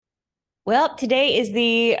Well, today is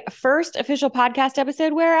the first official podcast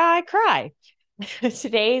episode where I cry.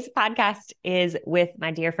 Today's podcast is with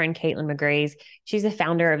my dear friend Kaitlin McGreyes. She's the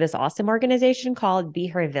founder of this awesome organization called Be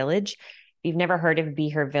Her Village. If you've never heard of Be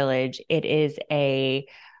Her Village, it is a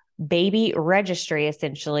baby registry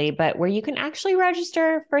essentially, but where you can actually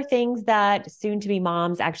register for things that soon to be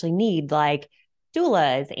moms actually need, like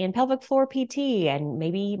doulas and pelvic floor PT and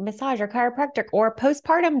maybe massage or chiropractic or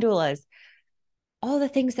postpartum doulas, all the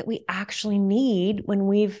things that we actually need when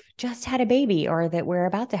we've just had a baby or that we're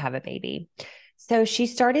about to have a baby. So she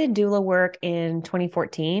started doula work in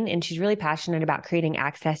 2014, and she's really passionate about creating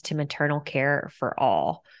access to maternal care for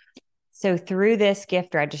all. So through this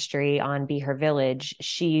gift registry on Be Her Village,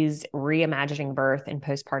 she's reimagining birth and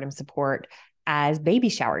postpartum support as baby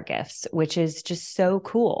shower gifts, which is just so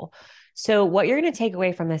cool. So what you're going to take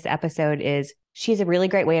away from this episode is she has a really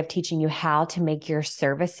great way of teaching you how to make your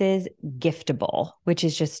services giftable, which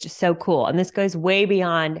is just so cool. And this goes way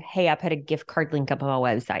beyond, hey, I put a gift card link up on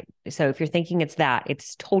my website. So if you're thinking it's that,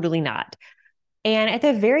 it's totally not. And at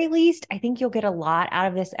the very least, I think you'll get a lot out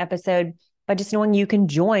of this episode by just knowing you can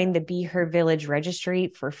join the Be Her Village registry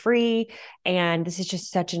for free. And this is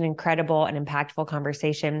just such an incredible and impactful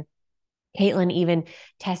conversation. Kaitlin even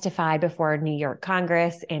testified before New York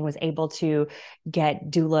Congress and was able to get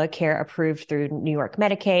doula care approved through New York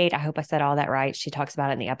Medicaid. I hope I said all that right. She talks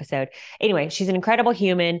about it in the episode. Anyway, she's an incredible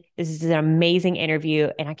human. This is an amazing interview,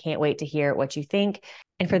 and I can't wait to hear what you think.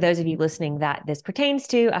 And for those of you listening that this pertains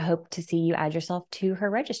to, I hope to see you add yourself to her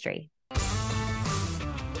registry.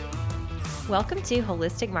 Welcome to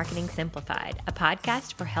Holistic Marketing Simplified, a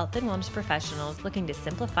podcast for health and wellness professionals looking to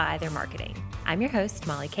simplify their marketing. I'm your host,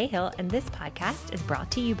 Molly Cahill, and this podcast is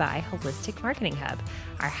brought to you by Holistic Marketing Hub,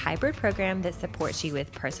 our hybrid program that supports you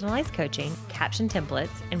with personalized coaching, caption templates,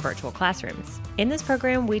 and virtual classrooms. In this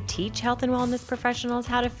program, we teach health and wellness professionals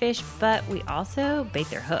how to fish, but we also bait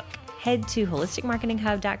their hook. Head to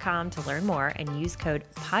holisticmarketinghub.com to learn more and use code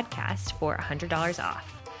PODCAST for $100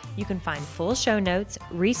 off. You can find full show notes,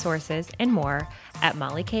 resources, and more at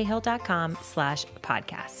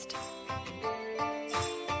mollycahill.com/podcast.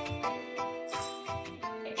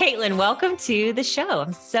 Kaitlin, welcome to the show.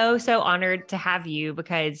 I'm so honored to have you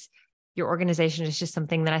because your organization is just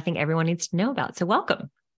something that I think everyone needs to know about. So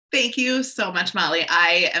welcome. Thank you so much, Molly.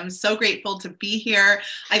 I am so grateful to be here.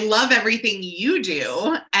 I love everything you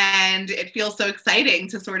do, and it feels so exciting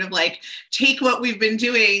to sort of like take what we've been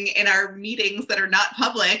doing in our meetings that are not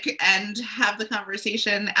public and have the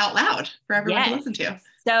conversation out loud for everyone to listen to.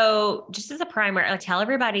 So just as a primer, tell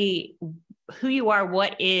everybody who you are,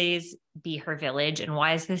 what is Be Her Village, and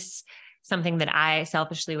why is this something that I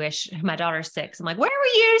selfishly wish. My daughter's 6. I'm like, where were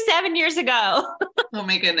you 7 years ago? Oh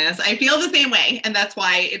my goodness. I feel the same way. And that's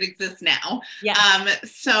why it exists now. Yeah.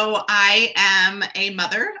 So I am a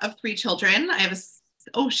mother of 3 children. I have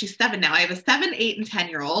she's 7 now. I have a 7, 8, and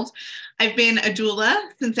 10-year-old. I've been a doula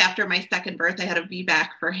since after my second birth. I had a VBAC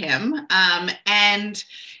for him. And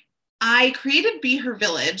I created Be Her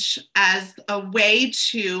Village as a way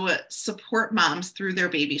to support moms through their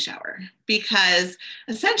baby shower, because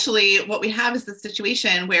essentially what we have is this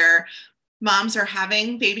situation where moms are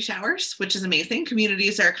having baby showers, which is amazing.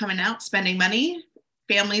 Communities are coming out, spending money.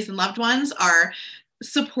 Families and loved ones are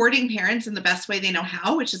supporting parents in the best way they know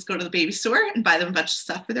how, which is go to the baby store and buy them a bunch of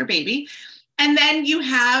stuff for their baby. And then you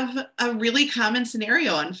have a really common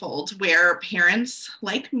scenario unfold where parents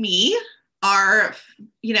like me are,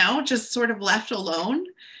 just sort of left alone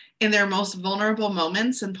in their most vulnerable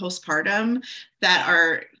moments in postpartum, that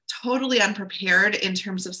are totally unprepared in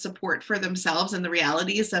terms of support for themselves and the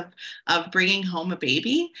realities of bringing home a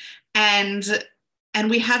baby. And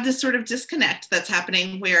we have this sort of disconnect that's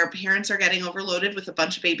happening where parents are getting overloaded with a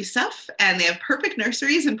bunch of baby stuff, and they have perfect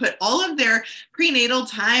nurseries and put all of their prenatal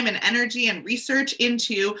time and energy and research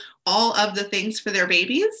into all of the things for their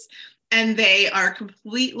babies. And they are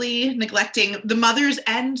completely neglecting, the mothers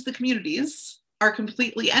and the communities are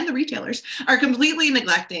completely, and the retailers are completely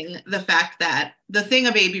neglecting the fact that the thing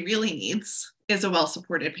a baby really needs is a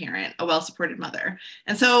well-supported parent, a well-supported mother.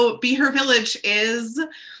 And so Be Her Village is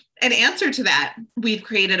an answer to that. We've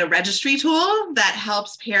created a registry tool that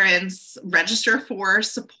helps parents register for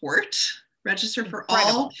support, register for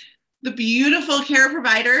all the beautiful care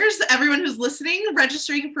providers, everyone who's listening,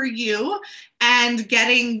 registering for you, and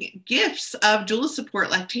getting gifts of doula support,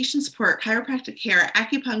 lactation support, chiropractic care,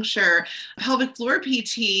 acupuncture, pelvic floor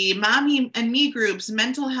PT, mommy and me groups,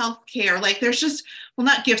 mental health care. Like there's just, well,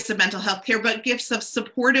 not gifts of mental health care, but gifts of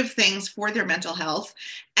supportive things for their mental health.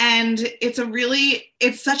 And it's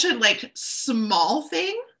such a like small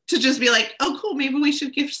thing to just be like, oh, cool, maybe we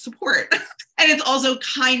should give support. And it's also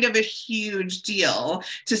kind of a huge deal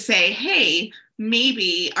to say, hey,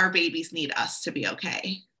 maybe our babies need us to be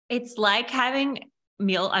okay. It's like having a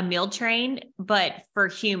meal train, but for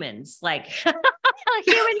humans, like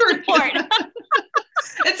human support.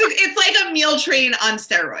 It's like a meal train on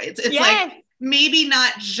steroids. It's yes. like maybe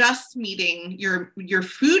not just meeting your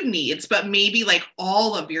food needs, but maybe like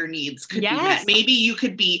all of your needs could be met. Maybe you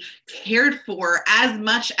could be cared for as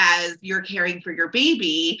much as you're caring for your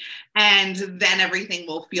baby, and then everything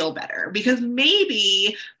will feel better, because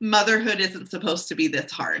maybe motherhood isn't supposed to be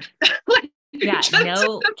this hard. Yeah,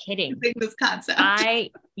 no kidding. This concept.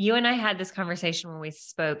 You and I had this conversation when we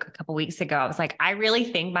spoke a couple weeks ago. I was like, I really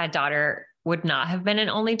think my daughter would not have been an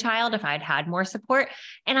only child if I'd had more support.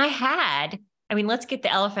 And I mean, let's get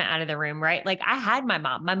the elephant out of the room, right? Like, I had my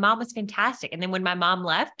mom. My mom was fantastic. And then when my mom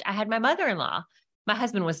left, I had my mother-in-law. My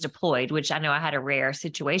husband was deployed, which I know I had a rare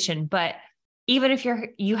situation, but even if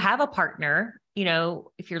you have a partner, you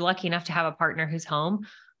know, if you're lucky enough to have a partner who's home,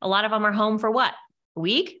 a lot of them are home for what? A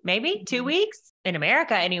week, maybe 2 weeks in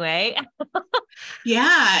America anyway.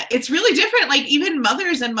 Yeah, it's really different. Like, even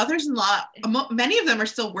mothers and mothers-in-law, many of them are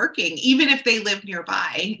still working, even if they live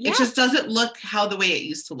nearby. Yeah. It just doesn't look the way it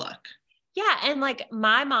used to look. Yeah. And like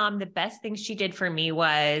my mom, the best thing she did for me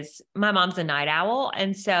was, my mom's a night owl.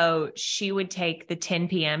 And so she would take the 10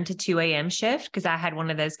 p.m. to 2 a.m. shift, because I had one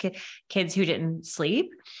of those kids who didn't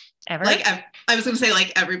sleep ever. Like, I was going to say,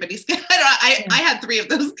 like, everybody's kid. I had 3 of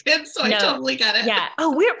those kids, so I totally get it. Yeah.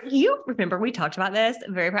 Oh, you remember we talked about this?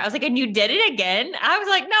 I'm very proud. I was like, and you did it again? I was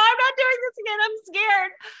like, no, I'm not doing this again. I'm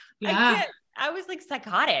scared. Yeah. I was like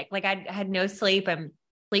psychotic. Like, I had no sleep, and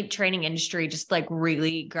sleep training industry just like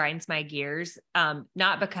really grinds my gears. Not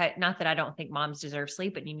that I don't think moms deserve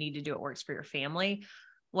sleep, but you need to do what works for your family.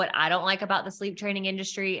 What I don't like about the sleep training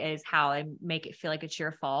industry is how they make it feel like it's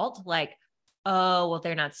your fault. Like, oh, well,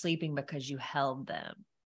 they're not sleeping because you held them,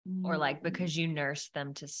 or like because you nursed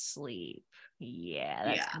them to sleep. Yeah,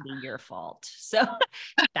 that's gonna be your fault. So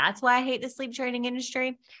that's why I hate the sleep training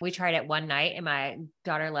industry. We tried it one night and my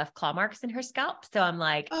daughter left claw marks in her scalp. So I'm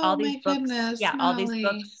like, all these books. Goodness, all these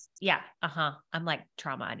books. Yeah. I'm like,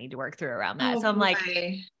 trauma I need to work through around that. So I'm like,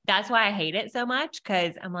 that's why I hate it so much.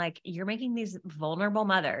 Cause I'm like, you're making these vulnerable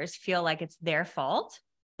mothers feel like it's their fault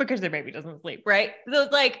because their baby doesn't sleep. Right. So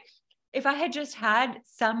it's like, if I had just had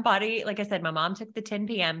somebody, like I said, my mom took the 10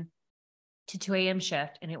 p.m. to 2 a.m.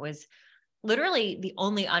 shift, and it was literally the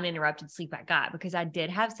only uninterrupted sleep I got, because I did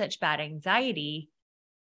have such bad anxiety.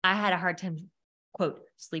 I had a hard time, quote,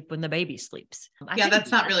 sleep when the baby sleeps.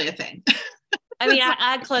 That's not really a thing. I mean,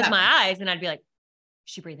 I'd close my eyes and I'd be like, is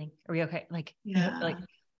she breathing? Are we okay? Like, like,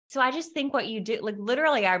 so I just think what you do, like,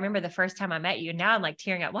 literally, I remember the first time I met you, and now I'm like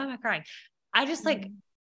tearing up. Why am I crying? I just like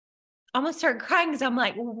almost started crying, because I'm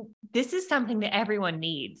like, well, this is something that everyone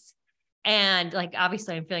needs. And like,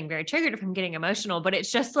 obviously I'm feeling very triggered if I'm getting emotional, but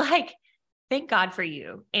it's just like, thank God for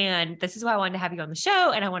you. And this is why I wanted to have you on the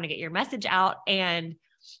show, and I want to get your message out. And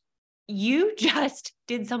you just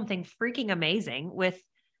did something freaking amazing with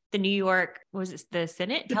the New York, was it the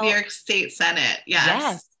Senate? The New York State Senate.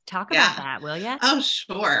 Yes. Talk about that, will you? Oh,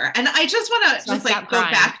 sure. And I just want to go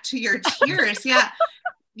back to your tears. Yeah.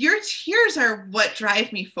 Your tears are what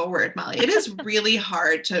drive me forward, Molly. It is really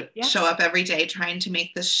hard to show up every day trying to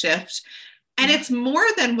make this shift. And it's more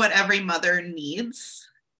than what every mother needs.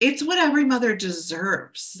 It's what every mother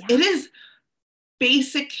deserves. It is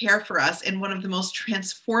basic care for us in one of the most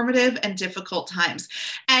transformative and difficult times.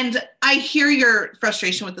 And I hear your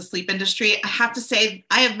frustration with the sleep industry. I have to say,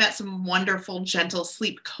 I have met some wonderful, gentle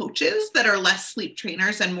sleep coaches that are less sleep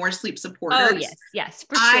trainers and more sleep supporters. Oh, yes,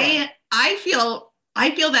 for sure. I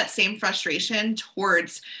feel that same frustration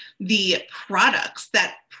towards the products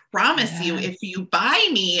that promise you, if you buy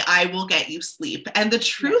me, I will get you sleep. And the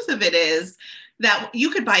truth of it is that you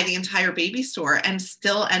could buy the entire baby store and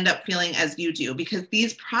still end up feeling as you do, because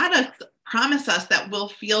these products promise us that we'll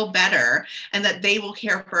feel better and that they will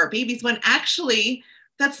care for our babies, when actually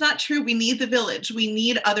that's not true. We need the village. We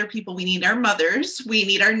need other people. We need our mothers. We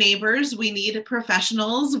need our neighbors. We need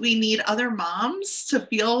professionals. We need other moms to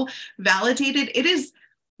feel validated. It is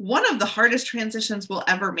one of the hardest transitions we'll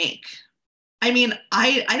ever make. I mean,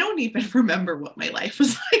 I don't even remember what my life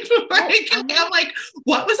was like before I'm like,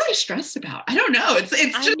 what was I stressed about? I don't know.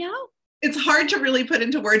 It's hard to really put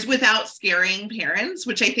into words without scaring parents,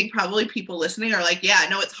 which I think probably people listening are like, yeah,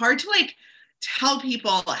 no, it's hard to like tell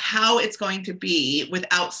people how it's going to be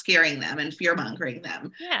without scaring them and fear mongering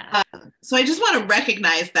them. Yeah. So I just want to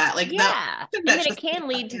recognize that, like, and then it can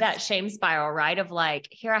lead to that shame spiral, right? Of like,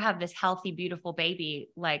 here I have this healthy, beautiful baby.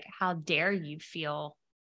 Like, how dare you feel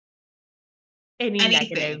any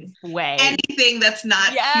negative anything, way. anything that's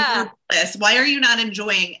not pure bliss. Why are you not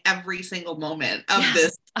enjoying every single moment of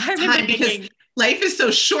this time? Because life is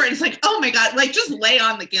so short. It's like, oh my God, like just lay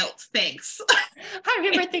on the guilt. Thanks. I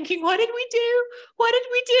remember thinking, what did we do? What did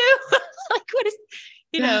we do? Like, what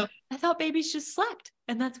is, I thought babies just slept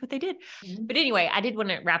and that's what they did. Mm-hmm. But anyway, I did want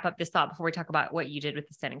to wrap up this thought before we talk about what you did with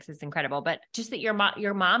the setting, because it's incredible, but just that your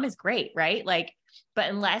mom is great, right? Like, but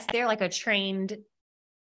unless they're like a trained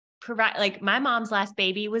like my mom's last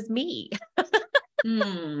baby was me.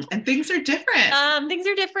 And things are different. Things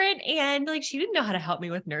are different. And like, she didn't know how to help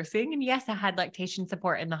me with nursing. And yes, I had lactation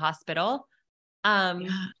support in the hospital.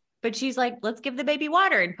 But she's like, let's give the baby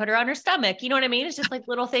water and put her on her stomach. You know what I mean? It's just like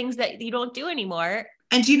little things that you don't do anymore.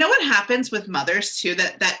 And do you know what happens with mothers too?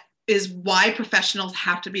 That is why professionals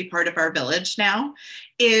have to be part of our village now,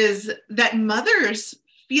 is that mothers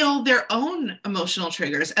feel their own emotional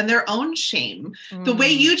triggers and their own shame. The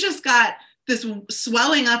way you just got this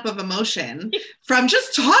swelling up of emotion from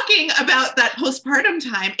just talking about that postpartum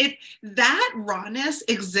time, that rawness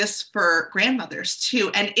exists for grandmothers too.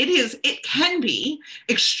 And it can be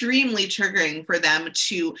extremely triggering for them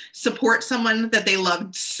to support someone that they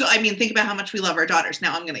love. So, I mean, think about how much we love our daughters.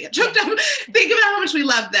 Now I'm going to get choked up. Think about how much we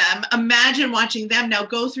love them. Imagine watching them now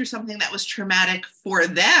go through something that was traumatic for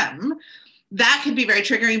them. That can be very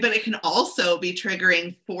triggering, but it can also be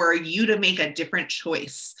triggering for you to make a different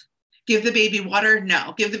choice. Give the baby water?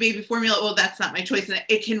 No. Give the baby formula? Well, that's not my choice. And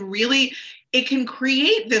it can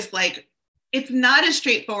create this, like, it's not as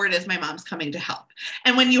straightforward as my mom's coming to help.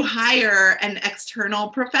 And when you hire an external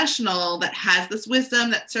professional that has this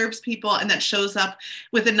wisdom, that serves people, and that shows up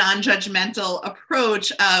with a non-judgmental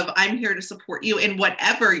approach of, I'm here to support you in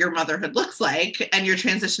whatever your motherhood looks like and your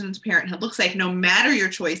transition to parenthood looks like, no matter your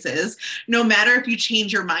choices, no matter if you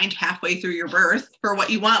change your mind halfway through your birth for what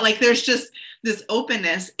you want, like there's just this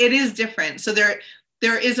openness. It is different. So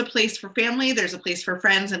there is a place for family, there's a place for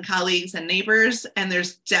friends and colleagues and neighbors, and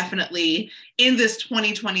there's definitely, in this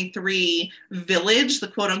 2023 village, the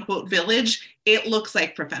quote unquote village, it looks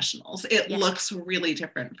like professionals. It looks really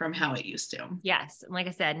different from how it used to. Yes. And like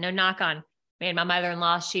I said, no knock on, man, my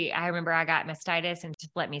mother-in-law, I remember I got mastitis and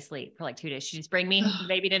just let me sleep for like 2 days. She just bring me the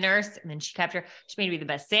baby to nurse, and then she made me the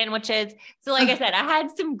best sandwiches. So like I said, I had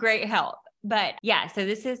some great help, but yeah. So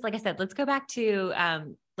this is, like I said, let's go back to,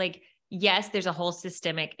 yes, there's a whole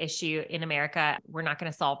systemic issue in America. We're not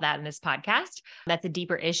going to solve that in this podcast. That's a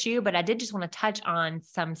deeper issue, but I did just want to touch on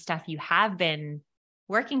some stuff you have been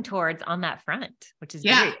working towards on that front, which is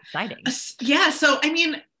very exciting. Yeah. So, I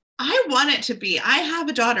mean, I want it to be, I have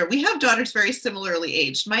a daughter. We have daughters very similarly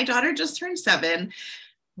aged. My daughter just turned 7.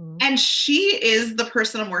 And she is the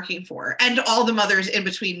person I'm working for, and all the mothers in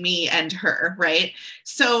between me and her. Right.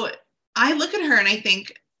 So I look at her and I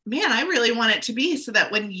think, man, I really want it to be so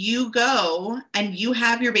that when you go and you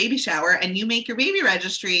have your baby shower and you make your baby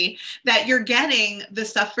registry, that you're getting the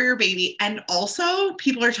stuff for your baby. And also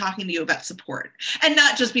people are talking to you about support, and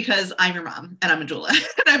not just because I'm your mom and I'm a doula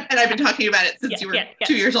and I've been talking about it since you were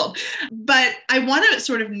 2 years old. But I want to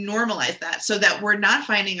sort of normalize that so that we're not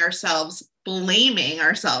finding ourselves blaming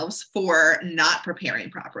ourselves for not preparing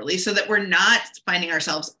properly, so that we're not finding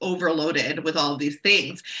ourselves overloaded with all of these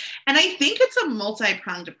things. And I think it's a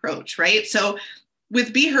multi-pronged approach, right? So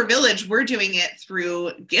with Be Her Village, we're doing it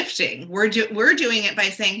through gifting. We're doing it by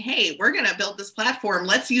saying, hey, we're going to build this platform.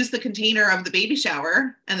 Let's use the container of the baby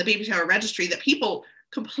shower and the baby shower registry that people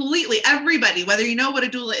completely, everybody, whether you know what a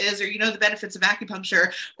doula is or you know the benefits of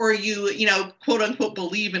acupuncture or you quote unquote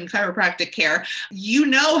believe in chiropractic care, you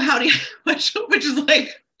know how to, which is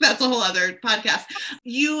like, that's a whole other podcast.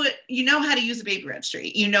 You know how to use a baby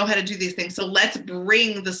registry. You know how to do these things. So let's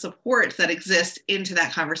bring the supports that exist into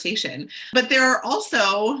that conversation. But there are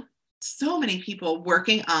also so many people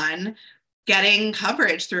working on getting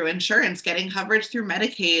coverage through insurance, getting coverage through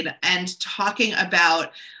Medicaid, and talking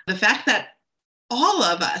about the fact that all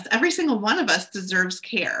of us, every single one of us, deserves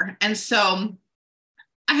care. And so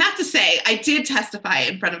I have to say, I did testify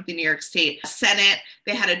in front of the New York State Senate.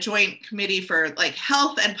 They had a joint committee for like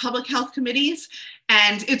health and public health committees.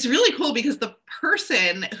 And it's really cool because the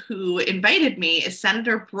person who invited me is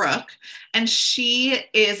Senator Brooke, and she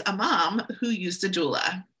is a mom who used a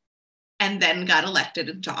doula and then got elected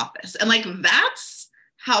into office. And like, that's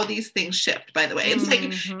how these things shift, by the way. It's like,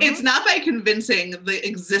 it's not by convincing the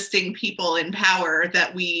existing people in power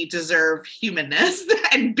that we deserve humanness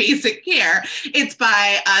and basic care. It's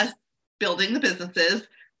by us building the businesses,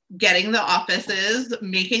 getting the offices,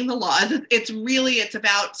 making the laws. It's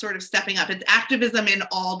about sort of stepping up. It's activism in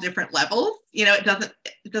all different levels. It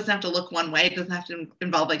doesn't have to look one way. It doesn't have to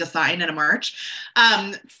involve like a sign and a march.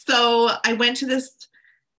 So I went to this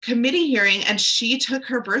committee hearing, and she took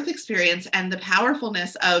her birth experience and the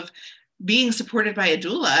powerfulness of being supported by a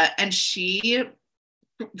doula, and she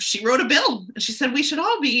wrote a bill. She said we should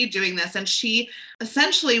all be doing this. And she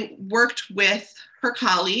essentially worked with her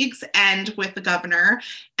colleagues and with the governor,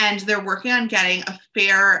 and they're working on getting a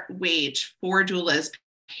fair wage for doulas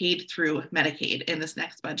paid through Medicaid in this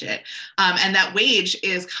next budget. And that wage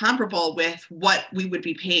is comparable with what we would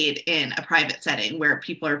be paid in a private setting where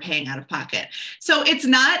people are paying out of pocket. So it's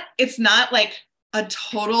not like a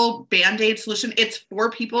total Band-Aid solution. It's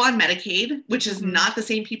for people on Medicaid, which is not the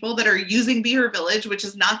same people that are using Be Her Village, which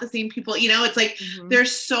is not the same people, it's like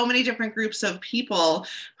there's so many different groups of people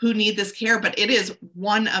who need this care, but it is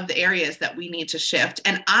one of the areas that we need to shift.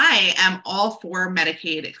 And I am all for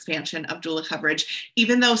Medicaid expansion of doula coverage,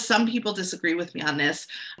 even though some people disagree with me on this,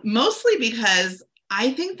 mostly because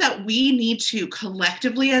I think that we need to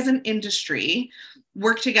collectively as an industry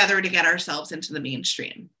work together to get ourselves into the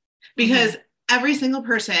mainstream, because every single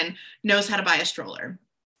person knows how to buy a stroller.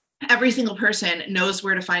 Every single person knows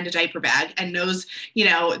where to find a diaper bag and knows,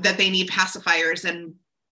 that they need pacifiers and,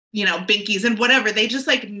 binkies and whatever. They just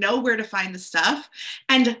know where to find the stuff.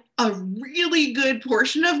 And a really good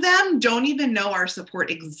portion of them don't even know our support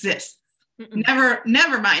exists.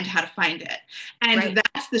 Never mind how to find it. And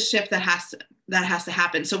that's the shift that has to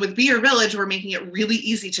happen. So with Be Your Village, we're making it really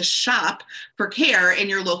easy to shop for care in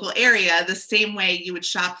your local area, the same way you would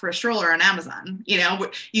shop for a stroller on Amazon.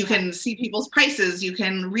 You can see people's prices, you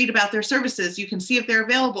can read about their services, you can see if they're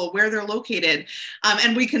available, where they're located.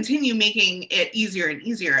 And we continue making it easier and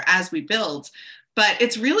easier as we build. But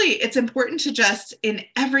it's important to just, in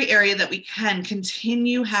every area that we can,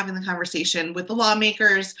 continue having the conversation with the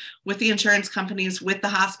lawmakers, with the insurance companies, with the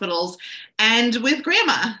hospitals, and with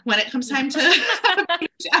grandma when it comes time to have a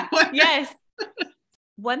baby shower. Yes.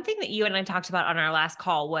 One thing that you and I talked about on our last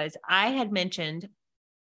call was I had mentioned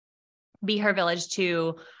Be Her Village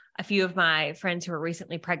to a few of my friends who were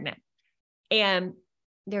recently pregnant. And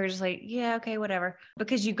they were just like, yeah, okay, whatever.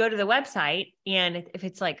 Because you go to the website and if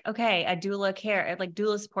it's like, okay, a doula care, like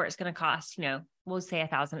doula support is going to cost, we'll say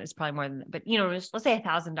 $1,000, it's probably more than that, but let's say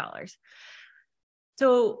 $1,000.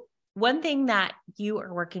 So one thing that you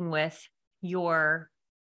are working with your,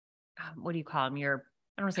 what do you call them? Your,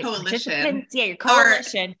 I don't want to say coalition. Yeah, your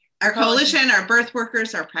coalition. Our coalition, our birth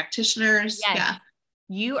workers, our practitioners. Yes. Yeah.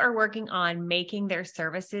 You are working on making their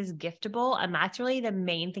services giftable. And that's really the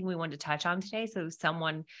main thing we wanted to touch on today. So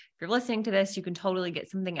if you're listening to this, you can totally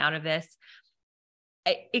get something out of this.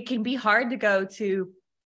 It can be hard to go to,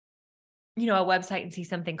 a website and see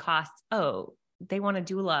something costs, they want a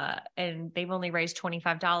doula and they've only raised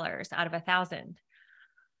 $25 out of 1,000.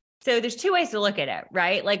 So there's two ways to look at it,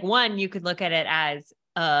 right? Like one, you could look at it as,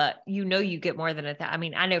 you get more than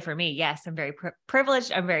I know for me, yes, I'm very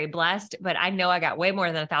privileged. I'm very blessed, but I know I got way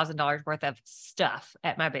more than $1,000 worth of stuff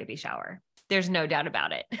at my baby shower. There's no doubt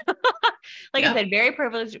about it. I said, very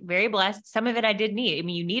privileged, very blessed. Some of it I did need.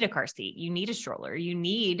 You need a car seat, you need a stroller, you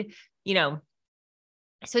need,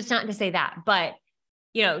 so it's not to say that, but,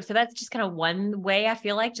 so that's just kind of one way I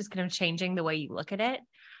feel like just kind of changing the way you look at it.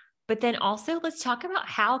 But then also let's talk about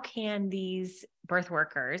how can these birth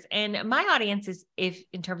workers, and my audience is, if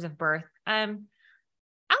in terms of birth, I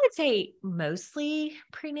would say mostly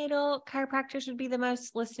prenatal chiropractors would be the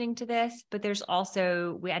most listening to this, but there's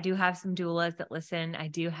also, I do have some doulas that listen. I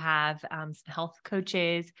do have some health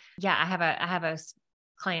coaches. Yeah. I have a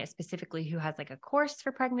client specifically who has a course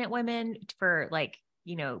for pregnant women for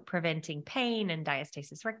preventing pain and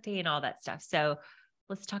diastasis recti and all that stuff. So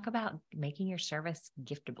let's talk about making your service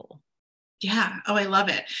giftable. Yeah. Oh, I love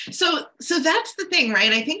it. So that's the thing,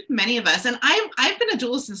 right? I think many of us, and I've been a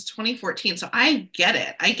doula since 2014, so I get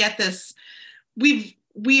it. I get this. We've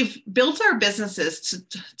built our businesses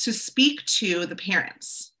to speak to the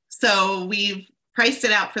parents. So we've priced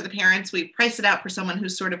it out for the parents. We've priced it out for someone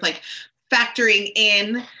who's sort of factoring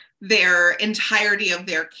in their entirety of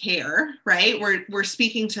their care, right? We're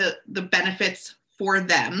speaking to the benefits for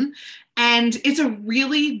them. And it's a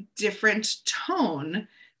really different tone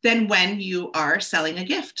than when you are selling a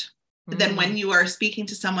gift, than when you are speaking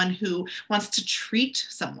to someone who wants to treat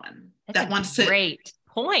someone. Great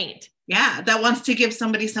point. Yeah, that wants to give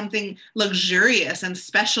somebody something luxurious and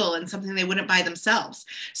special and something they wouldn't buy themselves.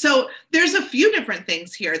 So there's a few different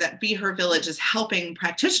things here that Be Her Village is helping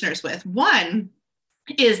practitioners with. One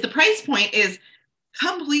is the price point is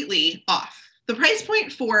completely off. The price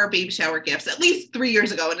point for baby shower gifts, at least 3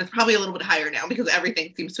 years ago, and it's probably a little bit higher now because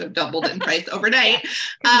everything seems to have doubled in price overnight.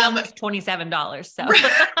 Almost $27. So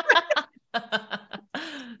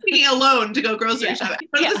taking a loan to go grocery shopping.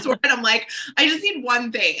 I go to the store and I'm like, I just need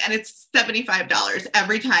one thing, and it's $75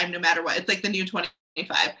 every time, no matter what. It's like the new $25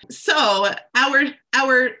 25. So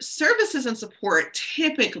our services and support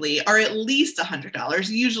typically are at least $100,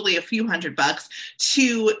 usually a few $100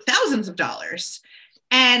 to thousands of dollars.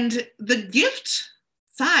 And the gift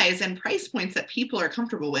size and price points that people are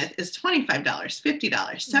comfortable with is $25, $50,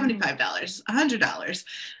 $75, $100.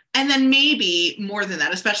 And then maybe more than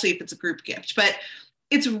that, especially if it's a group gift. But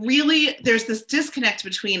it's really, there's this disconnect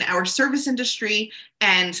between our service industry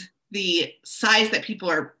and the size that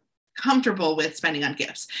people are comfortable with spending on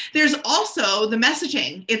gifts. There's also the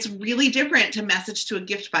messaging. It's really different to message to a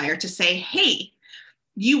gift buyer to say, hey,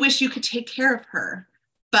 you wish you could take care of her,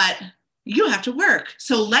 but you have to work.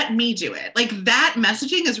 So let me do it. Like that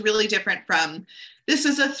messaging is really different from this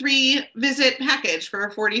is a 3-visit package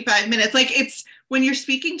for 45 minutes. Like it's when you're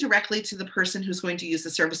speaking directly to the person who's going to use the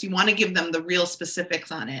service, you want to give them the real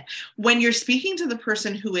specifics on it. When you're speaking to the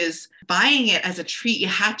person who is buying it as a treat, you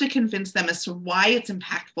have to convince them as to why it's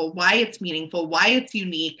impactful, why it's meaningful, why it's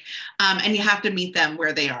unique. And you have to meet them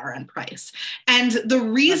where they are on price. And the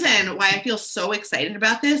reason why I feel so excited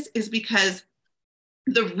about this is because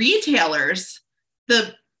the retailers,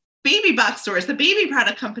 the baby box stores, the baby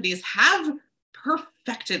product companies have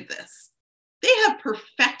perfected this. They have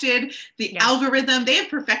perfected the algorithm. They have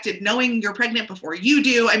perfected knowing you're pregnant before you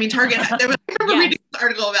do. I mean, Target, I remember reading this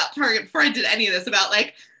article about Target before I did any of this about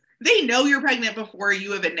like, they know you're pregnant before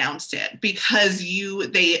you have announced it because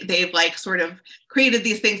they've like sort of created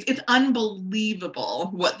these things. It's unbelievable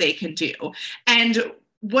what they can do. And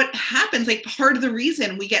what happens, like part of the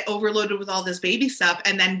reason we get overloaded with all this baby stuff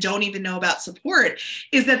and then don't even know about support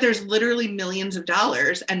is that there's literally millions of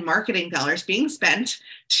dollars and marketing dollars being spent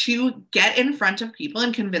to get in front of people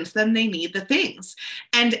and convince them they need the things.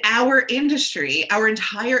 And our industry, our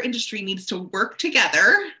entire industry needs to work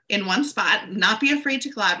together in one spot, not be afraid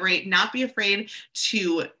to collaborate, not be afraid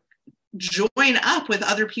to join up with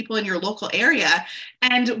other people in your local area.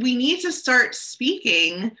 And we need to start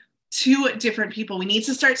speaking to different people. We need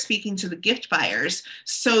to start speaking to the gift buyers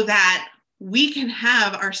so that we can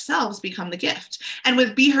have ourselves become the gift. And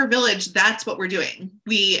with Be Her Village, that's what we're doing.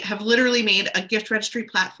 We have literally made a gift registry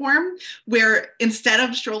platform where instead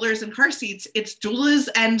of strollers and car seats, it's doulas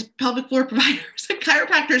and pelvic floor providers and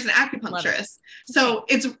chiropractors and acupuncturists. So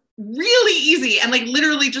it's really easy. And like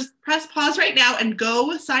literally just press pause right now and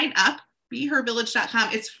go sign up,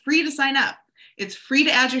 behervillage.com. It's free to sign up. It's free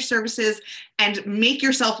to add your services and make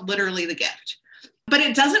yourself literally the gift. But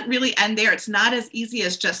it doesn't really end there. It's not as easy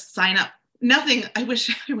as just sign up. Nothing, I wish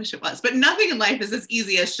it was, but nothing in life is as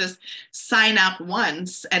easy as just sign up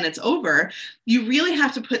once and it's over. You really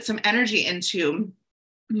have to put some energy into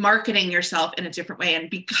marketing yourself in a different way and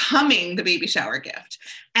becoming the baby shower gift.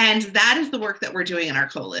 And that is the work that we're doing in our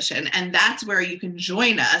coalition. And that's where you can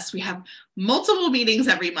join us. We have multiple meetings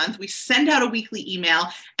every month. We send out a weekly email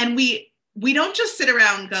and we don't just sit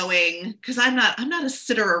around going, because I'm not a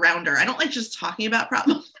sitter arounder. I don't like just talking about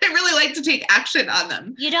problems. I really like to take action on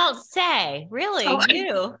them. You don't say, really,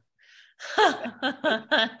 you. So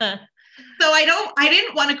I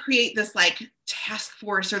didn't want to create this like task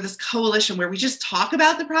force or this coalition where we just talk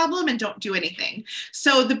about the problem and don't do anything.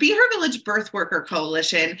 So the Be Her Village Birth Worker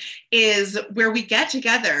Coalition is where we get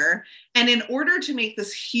together. And in order to make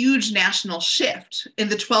this huge national shift in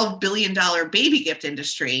the $12 billion baby gift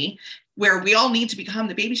industry, where we all need to become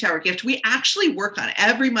the baby shower gift, we actually work on it.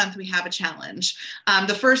 Every month we have a challenge.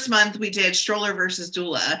 The first month we did stroller versus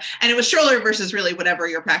doula, and it was stroller versus really whatever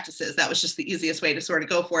your practice is. That was just the easiest way to sort of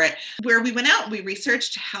go for it, where we went out and we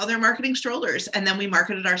researched how they're marketing strollers, and then we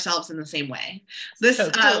marketed ourselves in the same way.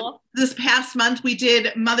 This past month, we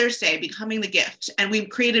did Mother's Day, becoming the gift, and we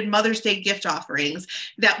created Mother's Day gift offerings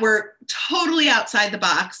that were totally outside the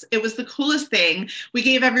box. It was the coolest thing. We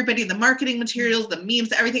gave everybody the marketing materials, the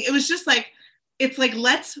memes, everything. It was just like, it's like,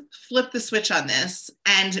 let's flip the switch on this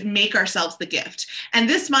and make ourselves the gift. And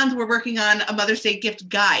this month we're working on a Mother's Day gift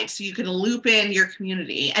guide so you can loop in your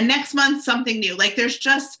community. And next month, something new. Like there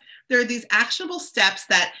are these actionable steps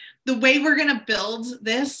that the way we're going to build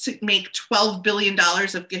this to make $12 billion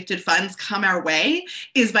of gifted funds come our way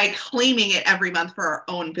is by claiming it every month for our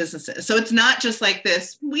own businesses. So it's not just like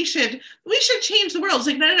this, we should change the world. It's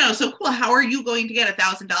like, no. So cool. How are you going to get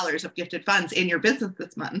 $1,000 of gifted funds in your business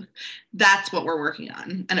this month? That's what we're working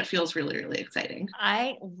on. And it feels really, really exciting.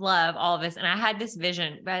 I love all of this. And I had this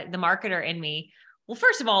vision, but the marketer in me, well,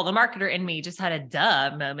 first of all, the marketer in me just had a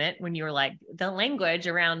duh moment when you were like, the language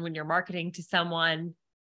around when you're marketing to someone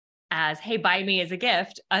as, hey, buy me as a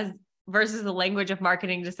gift, versus the language of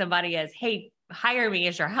marketing to somebody as, hey, hire me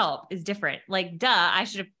as your help is different. Like, duh, I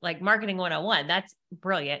should have like marketing 101. That's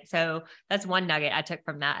brilliant. So that's one nugget I took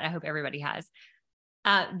from that. I hope everybody has.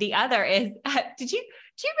 The other is, do you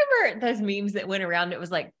remember those memes that went around? It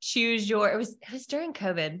was like, it was during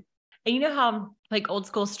COVID. And you know how like old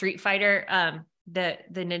school Street Fighter, the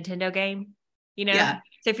Nintendo game, Yeah.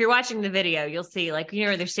 So if you're watching the video, you'll see like,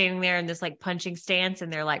 they're standing there in this like punching stance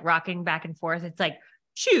and they're like rocking back and forth. It's like,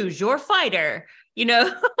 choose your fighter,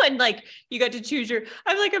 and like, you got to choose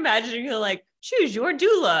I'm like imagining her like, choose your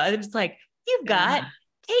doula. And it's like, you've got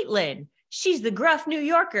Kaitlin. She's the gruff New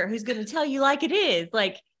Yorker who's going to tell you like it is.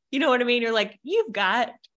 Like, you know what I mean? Or like, you've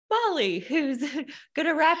got Molly, who's going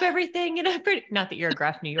to wrap everything in a pretty, not that you're a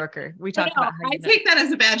gruff New Yorker. We talked about how I take that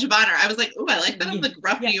as a badge of honor. I was like, oh, I like that I'm the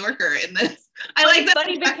gruff New Yorker in this. I like that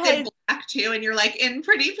funny because black too. And you're like in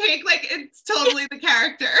pretty pink, like it's totally the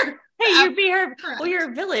character. Hey,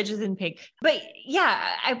 your village is in pink. But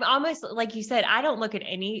yeah, I'm almost, like you said, I don't look at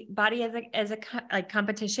anybody as a like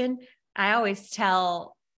competition. I always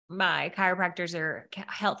tell my chiropractors or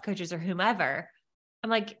health coaches or whomever, I'm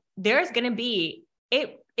like, there's going to be,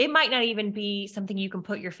 it might not even be something you can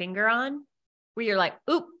put your finger on where you're like,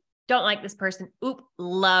 oop, don't like this person. Oop,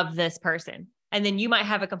 love this person. And then you might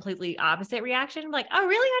have a completely opposite reaction. Like, oh,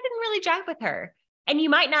 really? I didn't really jive with her. And you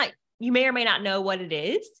may or may not know what it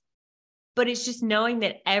is, but it's just knowing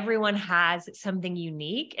that everyone has something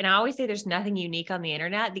unique. And I always say there's nothing unique on the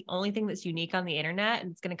internet. The only thing that's unique on the internet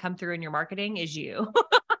and it's going to come through in your marketing is you.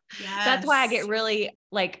 Yes. That's why I get really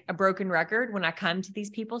like a broken record when I come to these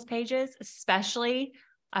people's pages, especially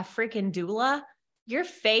a freaking doula. Your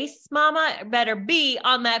face, mama, better be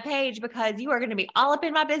on that page because you are going to be all up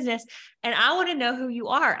in my business. And I want to know who you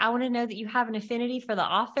are. I want to know that you have an affinity for the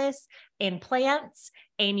office and plants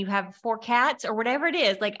and you have 4 cats or whatever it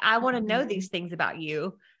is. Like, I want to know these things about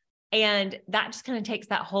you. And that just kind of takes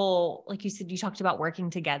that whole, like you said, you talked about working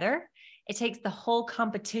together. It takes the whole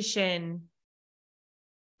competition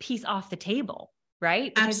piece off the table,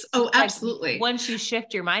 right? Because absolutely. Once you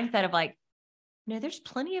shift your mindset of like, there's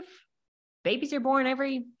plenty of babies are born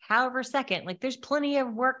every however second, like there's plenty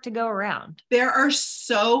of work to go around. There are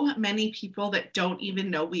so many people that don't even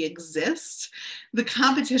know we exist. The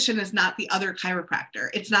competition is not the other chiropractor.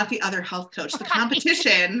 It's not the other health coach. The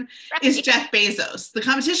competition is Jeff Bezos. The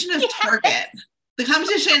competition is Target. The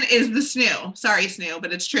competition is the snoo. Sorry, snoo,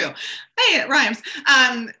 but it's true. Hey, it rhymes.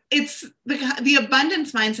 It's the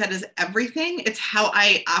abundance mindset is everything. It's how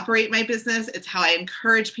I operate my business. It's how I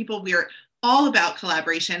encourage people. We're all about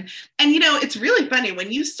collaboration. And, it's really funny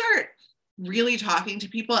when you start really talking to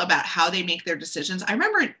people about how they make their decisions. I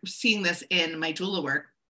remember seeing this in my doula work,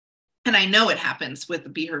 and I know it happens with the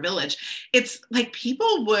Be Her Village. It's like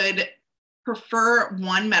people would prefer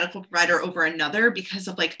one medical provider over another because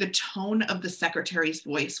of like the tone of the secretary's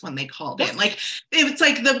voice when they called in. Like, it's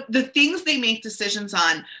like the things they make decisions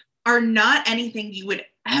on are not anything you would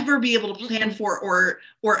ever be able to plan for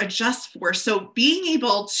or adjust for. So being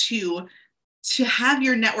able to have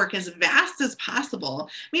your network as vast as possible.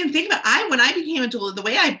 I mean, think about when I became a doula, the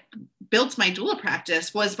way I built my doula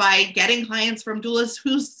practice was by getting clients from doulas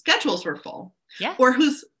whose schedules were full, or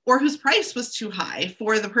whose price was too high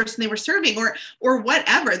for the person they were serving, or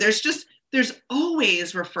whatever. There's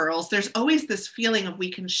always referrals. There's always this feeling of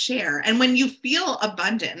we can share. And when you feel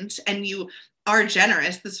abundant and you are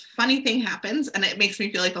generous, this funny thing happens, and it makes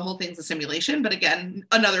me feel like the whole thing's a simulation. But again,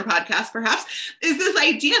 another podcast perhaps, is this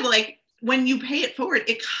idea that like, when you pay it forward,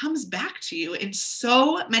 it comes back to you in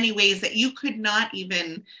so many ways that you could not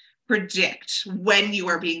even predict when you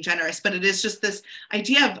are being generous. But it is just this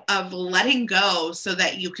idea of letting go so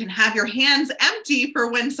that you can have your hands empty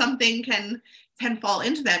for when something can fall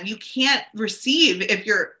into them. You can't receive if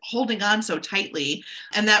you're holding on so tightly.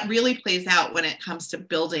 And that really plays out when it comes to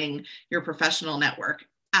building your professional network.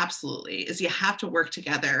 Absolutely, is you have to work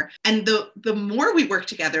together. And the more we work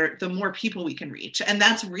together, the more people we can reach. And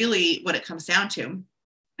that's really what it comes down to.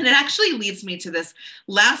 And it actually leads me to this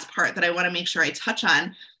last part that I want to make sure I touch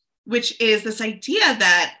on, which is this idea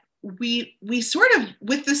that we sort of,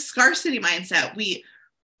 with the scarcity mindset,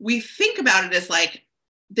 we think about it as like,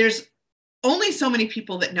 there's only so many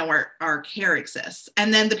people that know our care exists.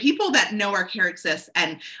 And then the people that know our care exists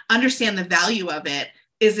and understand the value of it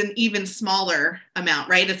is an even smaller amount,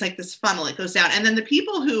 right? It's like this funnel, it goes down. And then the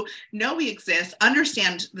people who know we exist,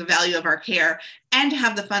 understand the value of our care, and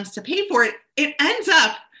have the funds to pay for it, it ends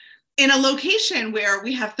up in a location where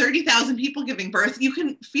we have 30,000 people giving birth. You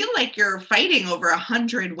can feel like you're fighting over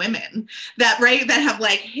 100 women that have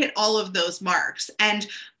like hit all of those marks. And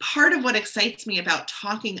part of what excites me about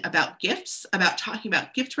talking about gifts, about talking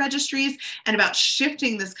about gift registries, and about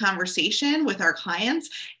shifting this conversation with our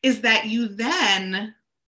clients is that you then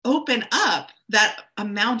open up that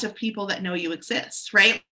amount of people that know you exist,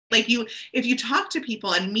 right? Like if you talk to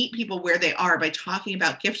people and meet people where they are by talking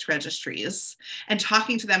about gift registries and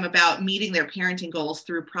talking to them about meeting their parenting goals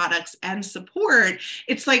through products and support,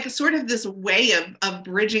 it's like sort of this way of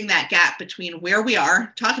bridging that gap between where we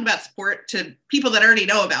are talking about support to people that already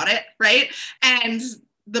know about it, right? And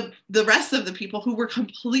the rest of the people who were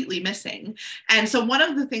completely missing. And so one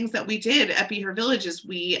of the things that we did at Be Her Village is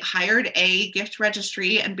we hired a gift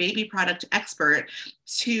registry and baby product expert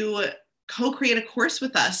to co-create a course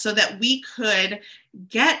with us so that we could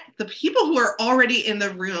get the people who are already in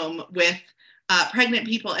the room with pregnant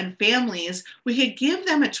people and families, we could give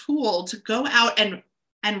them a tool to go out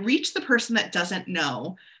and reach the person that doesn't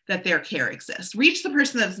know that their care exists. Reach the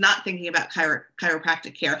person that's not thinking about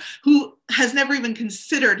chiropractic care, who has never even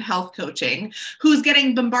considered health coaching, who's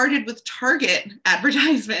getting bombarded with Target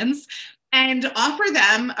advertisements, and offer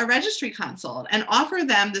them a registry consult and offer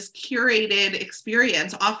them this curated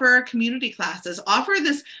experience, offer community classes, offer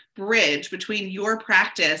this bridge between your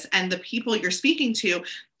practice and the people you're speaking to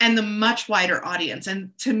and the much wider audience.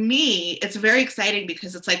 And to me, it's very exciting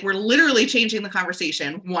because it's like we're literally changing the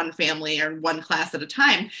conversation one family or one class at a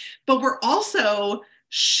time, but we're also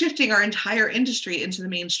shifting our entire industry into the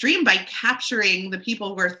mainstream by capturing the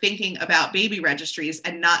people who are thinking about baby registries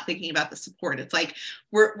and not thinking about the support. It's like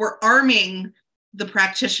we're arming the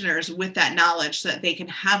practitioners with that knowledge so that they can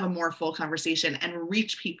have a more full conversation and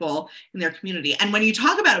reach people in their community. And when you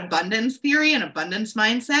talk about abundance theory and abundance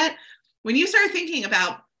mindset, when you start thinking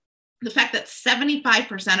about the fact that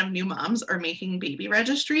 75% of new moms are making baby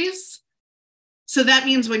registries, so that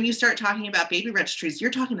means when you start talking about baby registries,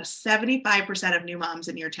 you're talking to 75% of new moms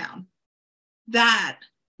in your town.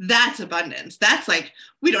 That's abundance. That's like,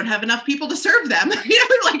 we don't have enough people to serve them. Like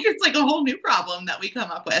it's like a whole new problem that we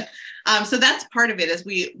come up with. So that's part of it is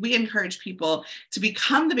we encourage people to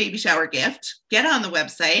become the baby shower gift, get on the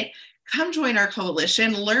website, come join our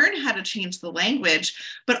coalition, learn how to change the language,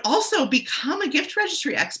 but also become a gift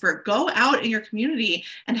registry expert. Go out in your community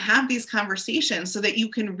and have these conversations so that you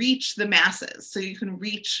can reach the masses, so you can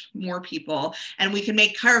reach more people. And we can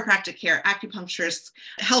make chiropractic care, acupuncturists,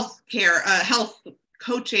 health care, health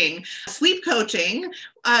coaching, sleep coaching,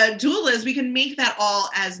 doulas, we can make that all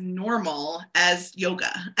as normal as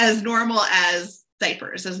yoga, as normal as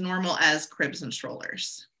diapers, as normal as cribs and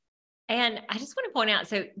strollers. And I just want to point out,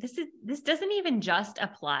 so this doesn't even just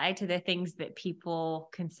apply to the things that people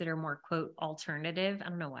consider more quote alternative. I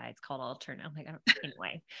don't know why it's called alternative. I'm like,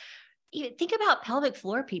 anyway, think about pelvic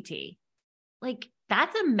floor PT. Like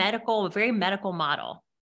that's a very medical model.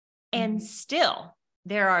 And still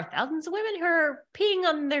there are thousands of women who are peeing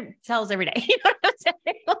on themselves every day. You know what I'm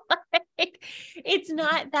saying? Like, it's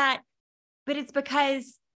not that, but it's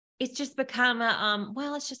because it's just become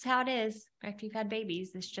well, it's just how it is after you've had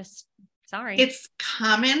babies. It's just, sorry. It's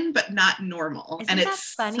common, but not normal. Isn't and that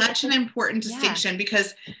it's funny? such an important distinction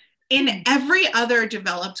because in every other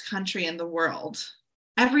developed country in the world,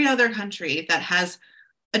 every other country that has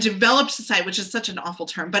a developed society, which is such an awful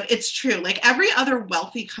term, but it's true. Like every other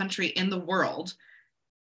wealthy country in the world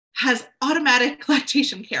has automatic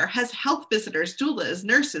lactation care, has health visitors, doulas,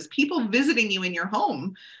 nurses, people visiting you in your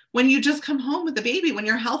home when you just come home with a baby, when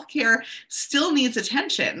your healthcare still needs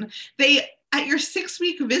attention. At your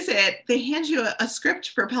 6-week visit, they hand you a script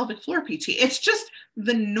for pelvic floor PT. It's just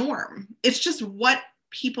the norm. It's just what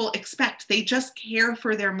people expect. They just care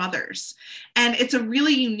for their mothers. And it's a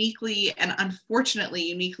really uniquely and unfortunately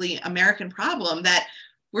uniquely American problem that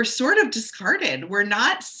we're sort of discarded. We're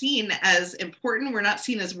not seen as important. We're not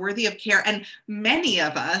seen as worthy of care. And many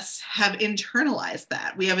of us have internalized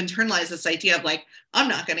that. We have internalized this idea of like, I'm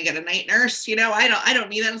not going to get a night nurse. You know, I don't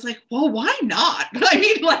need that. It's like, well, why not? I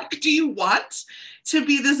mean, like, do you want to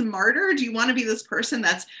be this martyr? Do you want to be this person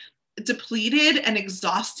that's depleted and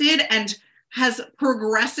exhausted and has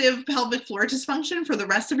progressive pelvic floor dysfunction for the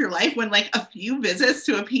rest of your life when like a few visits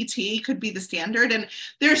to a PT could be the standard? And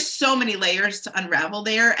there's so many layers to unravel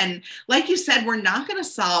there. And like you said, we're not going to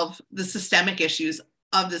solve the systemic issues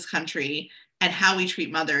of this country and how we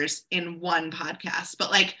treat mothers in one podcast.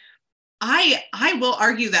 But like, I will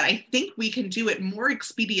argue that I think we can do it more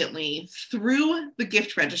expediently through the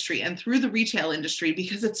gift registry and through the retail industry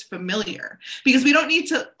because it's familiar, because we don't need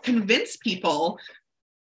to convince people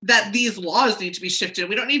that these laws need to be shifted.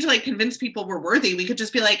 We don't need to like convince people we're worthy. We could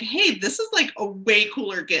just be like, hey, this is like a way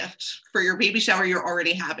cooler gift for your baby shower you're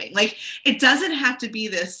already having. Like, it doesn't have to be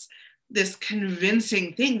this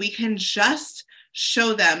convincing thing. We can just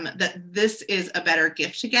show them that this is a better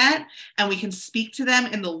gift to get, and we can speak to them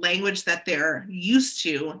in the language that they're used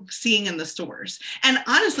to seeing in the stores. And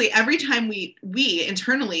honestly, every time we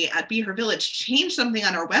internally at Be Her Village change something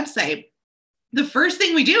on our website, the first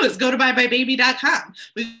thing we do is go to buybuybaby.com.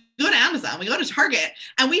 We go to Amazon, we go to Target,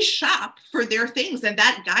 and we shop for their things. And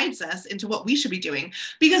that guides us into what we should be doing,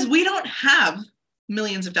 because we don't have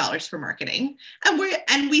millions of dollars for marketing,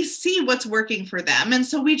 and we see what's working for them. And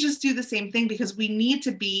so we just do the same thing, because we need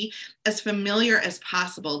to be as familiar as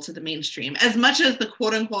possible to the mainstream. As much as the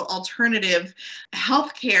quote unquote alternative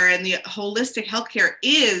healthcare and the holistic healthcare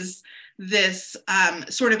is this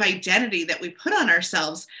sort of identity that we put on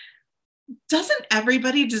ourselves, doesn't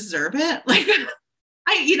everybody deserve it? Like,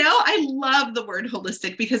 I love the word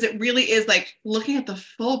holistic, because it really is like looking at the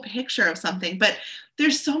full picture of something. But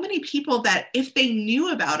there's so many people that, if they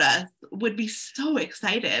knew about us, would be so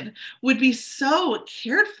excited, would be so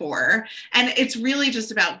cared for. And it's really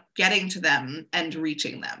just about getting to them and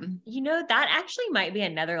reaching them. That actually might be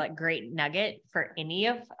another like great nugget for any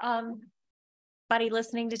of buddy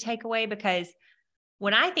listening to take away, because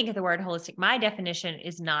when I think of the word holistic, my definition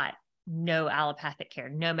is not no allopathic care,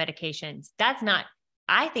 no medications. That's not,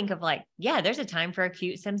 I think of like, yeah, there's a time for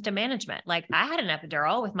acute symptom management. Like I had an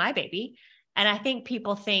epidural with my baby. And I think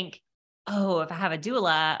people think, oh, if I have a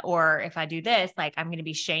doula or if I do this, like I'm going to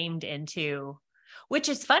be shamed into, which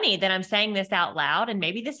is funny that I'm saying this out loud. And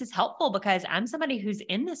maybe this is helpful because I'm somebody who's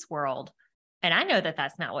in this world. And I know that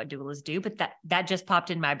that's not what doulas do, but that just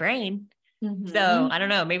popped in my brain. Mm-hmm. So I don't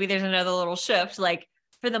know, maybe there's another little shift, like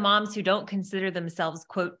for the moms who don't consider themselves,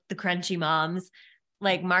 quote, the crunchy moms,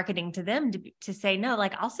 like marketing to them to say, no,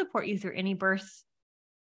 like I'll support you through any birth.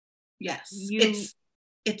 Yes.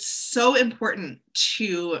 It's so important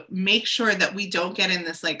to make sure that we don't get in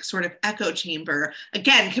this like sort of echo chamber,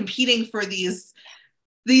 again, competing for this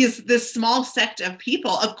small sect of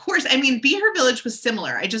people. Of course, I mean, Be Her Village was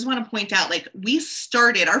similar. I just want to point out, like, we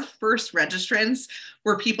started, our first registrants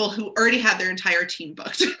were people who already had their entire team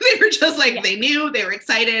booked. They were just like, yeah. They knew, they were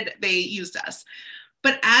excited, they used us.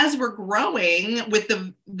 But as we're growing with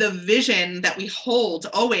the vision that we hold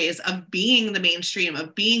always of being the mainstream,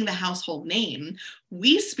 of being the household name,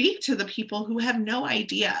 we speak to the people who have no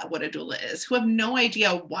idea what a doula is, who have no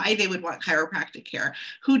idea why they would want chiropractic care,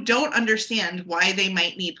 who don't understand why they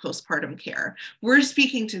might need postpartum care. We're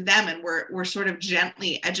speaking to them, and we're sort of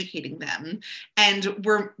gently educating them. And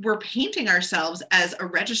we're painting ourselves as a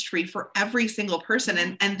registry for every single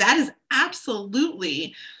person. And that is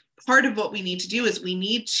absolutely part of what we need to do. Is we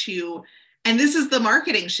need to, and this is the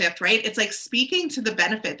marketing shift, right? It's like speaking to the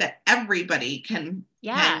benefit that everybody can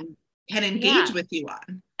engage with you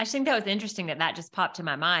on. I just think that was interesting that just popped to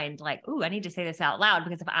my mind. Like, ooh, I need to say this out loud,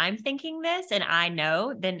 because if I'm thinking this and I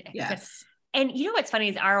know, then yes. And what's funny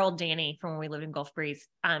is our old Danny from when we lived in Gulf Breeze,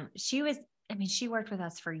 she worked with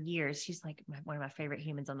us for years. She's like one of my favorite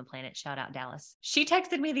humans on the planet. Shout out Dallas. She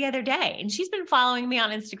texted me the other day, and she's been following me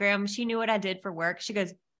on Instagram. She knew what I did for work. She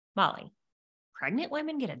goes, Molly, pregnant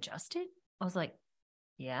women get adjusted? I was like,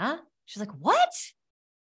 yeah. She's like, what?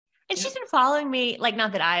 And she's been following me, like,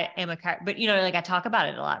 not that I am but like I talk about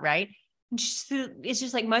it a lot. Right. And it's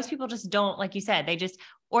just like, most people just don't, like you said,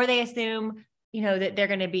 or they assume, that they're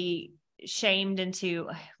going to be shamed into,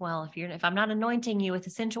 well, if I'm not anointing you with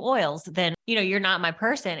essential oils, then, you're not my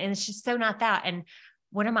person. And it's just so not that. And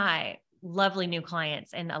one of my lovely new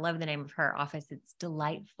clients, and I love the name of her office, it's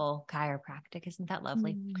Delightful Chiropractic. Isn't that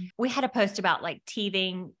lovely? We had a post about like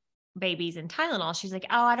teething babies and Tylenol. She's like,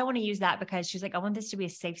 oh, I don't want to use that, because she's like, I want this to be a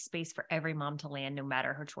safe space for every mom to land, no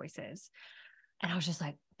matter her choices. And I was just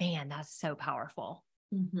like, man, that's so powerful.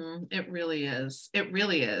 Mm-hmm. It really is. It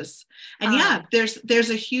really is. And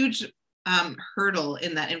there's a huge hurdle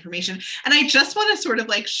in that information. And I just want to sort of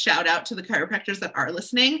like shout out to the chiropractors that are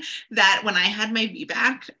listening, that when I had my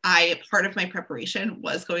VBAC, part of my preparation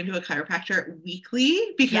was going to a chiropractor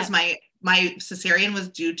weekly, because my cesarean was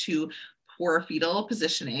due to poor fetal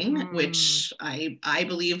positioning, which I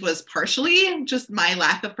believe was partially just my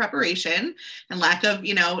lack of preparation and lack of,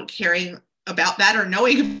 caring about that or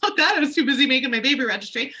knowing about that. I was too busy making my baby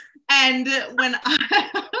registry. And when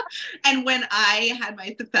I had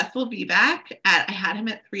my successful VBAC, I had him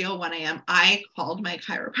at 3:01 a.m. I called my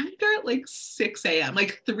chiropractor at like 6 a.m.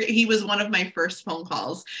 He was one of my first phone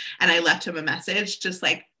calls, and I left him a message just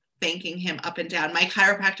like thanking him up and down. My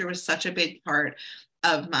chiropractor was such a big part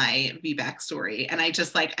of my VBAC story. And I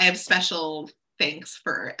have special thanks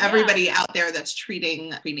for everybody out there that's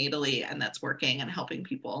treating prenatally and that's working and helping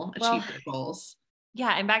people achieve their goals.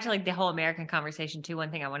 Yeah. And back to like the whole American conversation too, one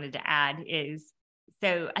thing I wanted to add is,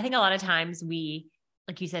 so I think a lot of times we,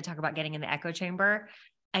 like you said, talk about getting in the echo chamber,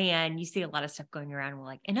 and you see a lot of stuff going around. We're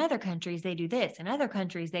like, in other countries, they do this, in other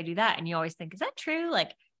countries, they do that. And you always think, is that true?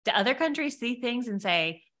 Like, do other countries see things and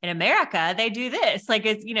say, in America, they do this? Like,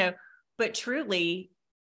 it's, but truly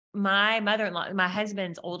my mother-in-law, my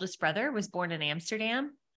husband's oldest brother was born in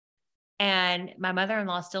Amsterdam. And my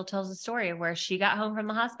mother-in-law still tells the story of where she got home from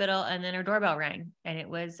the hospital and then her doorbell rang and it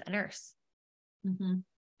was a nurse. Mm-hmm.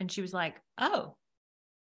 And she was like, oh,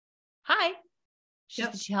 hi.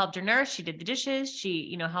 She helped her nurse. She did the dishes.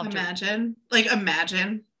 She, helped her. Imagine.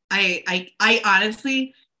 I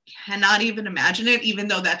honestly cannot even imagine it, even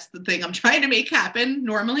though that's the thing I'm trying to make happen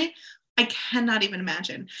normally. I cannot even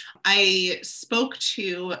imagine. I spoke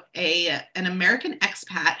to an American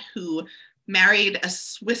expat who married a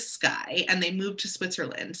Swiss guy and they moved to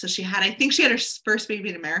Switzerland. So I think she had her first baby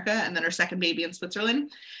in America and then her second baby in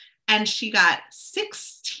Switzerland. And she got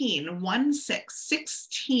 16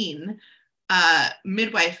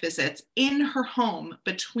 midwife visits in her home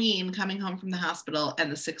between coming home from the hospital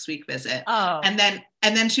and the 6-week visit. Oh. And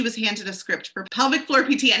then she was handed a script for pelvic floor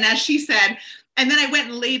PT. And as she said, and then I went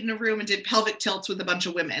and laid in a room and did pelvic tilts with a bunch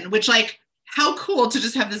of women, which how cool to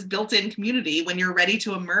just have this built-in community when you're ready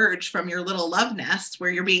to emerge from your little love nest where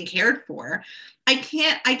you're being cared for. I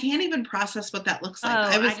can't even process what that looks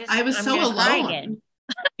like. I was so alone.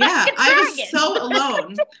 Yeah, I was so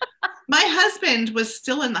alone. My husband was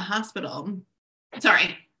still in the hospital.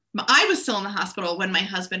 Sorry, I was still in the hospital when my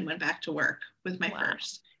husband went back to work with my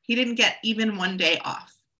first. He didn't get even 1 day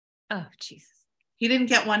off. Oh, Jesus. He didn't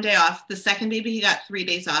get 1 day off. The second baby, he got 3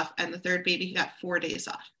 days off. And the third baby, he got 4 days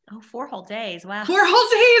off. Oh, 4 whole days. Wow. 4 whole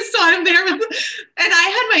days. So I'm there and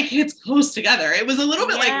I had my kids close together. It was a little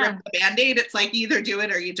bit like rip the Band-Aid. It's like you either do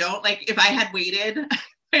it or you don't. Like if I had waited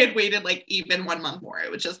even 1 month more.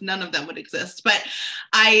 It was just none of them would exist. But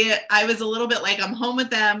I was a little bit like, I'm home with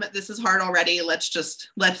them. This is hard already.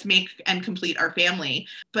 Let's make and complete our family.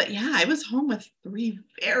 But yeah, I was home with 3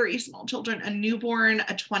 very small children, a newborn,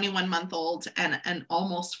 a 21-month-old, and an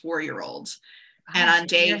almost 4-year-old. Gosh, and on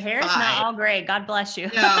day 5, your hair's not all gray. God bless you.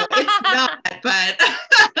 No, it's not.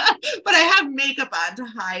 But I have makeup on to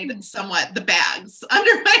hide somewhat the bags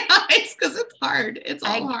under my eyes because it's hard. It's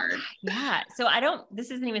all hard. Yeah. So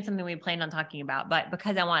this isn't even something we planned on talking about, but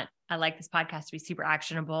because I like this podcast to be super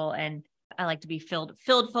actionable and I like to be filled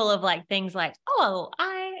full of like things like, oh,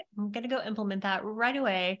 I'm going to go implement that right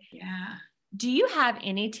away. Yeah. Do you have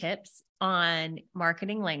any tips on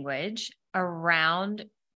marketing language around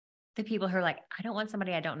the people who are like, I don't want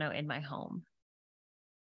somebody I don't know in my home?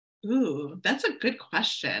 Ooh, that's a good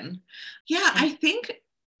question. Yeah, I think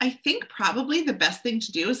probably the best thing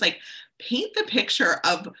to do is like paint the picture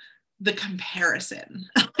of the comparison,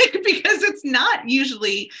 because it's not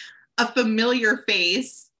usually a familiar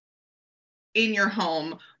face in your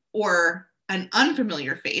home or an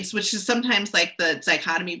unfamiliar face, which is sometimes like the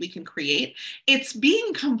dichotomy we can create. It's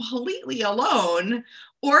being completely alone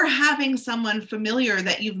or having someone familiar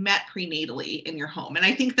that you've met prenatally in your home. And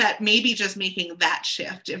I think that maybe just making that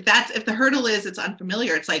shift, if the hurdle is it's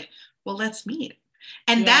unfamiliar, it's like, well, let's meet.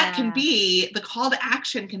 And that can be, the call to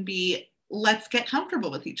action can be, let's get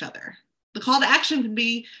comfortable with each other. The call to action can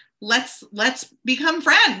be, let's become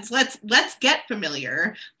friends. Let's get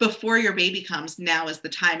familiar before your baby comes. Now is the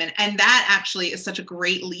time. And that actually is such a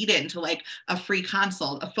great lead in to like a free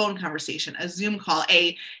consult, a phone conversation, a Zoom call,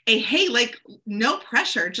 a hey, like no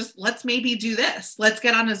pressure. Just let's maybe do this. Let's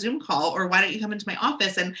get on a Zoom call, or why don't you come into my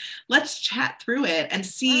office and let's chat through it and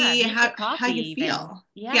see how you feel.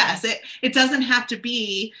 Yes. It doesn't have to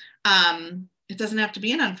be, it doesn't have to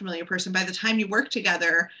be an unfamiliar person. By the time you work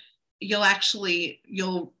together,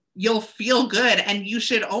 you'll feel good. And you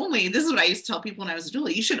should only, this is what I used to tell people when I was a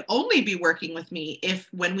doula, you should only be working with me if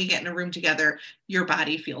when we get in a room together, your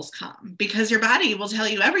body feels calm, because your body will tell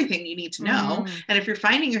you everything you need to know. And if you're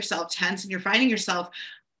finding yourself tense and you're finding yourself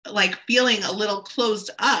like feeling a little closed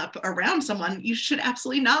up around someone, you should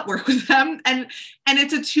absolutely not work with them. And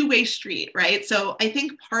it's a two-way street, right? So I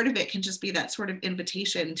think part of it can just be that sort of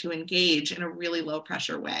invitation to engage in a really low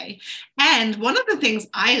pressure way. And one of the things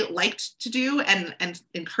I liked to do and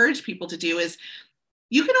encourage people to do is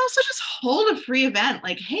you can also just hold a free event,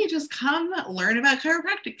 like, hey, just come learn about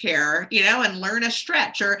chiropractic care, and learn a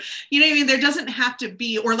stretch, or, what I mean? There doesn't have to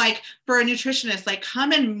be, or like for a nutritionist, like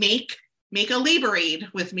come and make a labor aid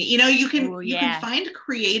with me. You can find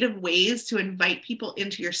creative ways to invite people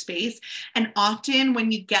into your space. And often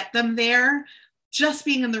when you get them there, just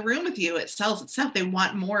being in the room with you, it sells itself. They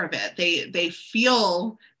want more of it. They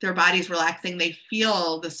feel their bodies relaxing. They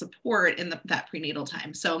feel the support in that prenatal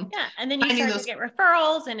time. So yeah. And then you start to get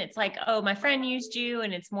referrals and it's like, oh, my friend used you,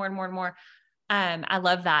 and it's more and more and more. I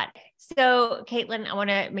love that. So Kaitlin, I want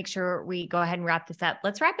to make sure we go ahead and wrap this up.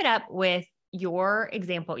 Let's wrap it up with your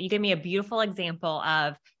example. You gave me a beautiful example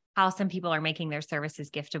of how some people are making their services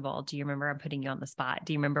giftable. Do you remember? I'm putting you on the spot.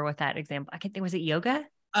 Do you remember what that example? I can't think. Was it yoga?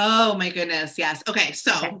 Oh my goodness. Yes. Okay.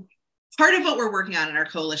 So Okay. part of what we're working on in our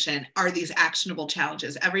coalition are these actionable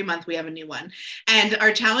challenges. Every month we have a new one. And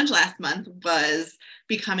our challenge last month was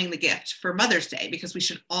becoming the gift for Mother's Day, because we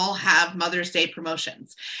should all have Mother's Day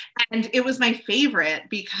promotions. And it was my favorite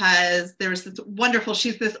because there was this wonderful,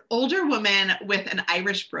 she's this older woman with an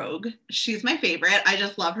Irish brogue. She's my favorite. I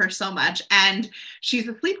just love her so much. And she's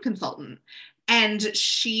a sleep consultant. And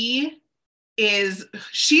she's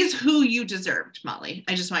who you deserved, Molly.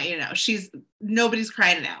 I just want you to know. Nobody's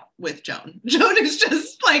crying it out with Joan. Joan is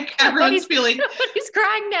just like, everyone's feeling. Nobody's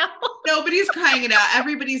crying now. Nobody's crying it out.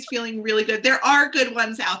 Everybody's feeling really good. There are good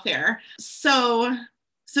ones out there. So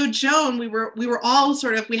Joan, we were all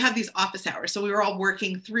we have these office hours. So we were all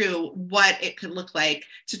working through what it could look like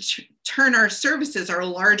to turn our services, our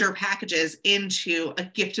larger packages, into a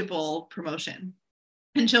giftable promotion.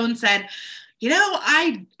 And Joan said,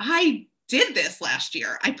 I did this last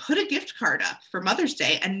year. I put a gift card up for Mother's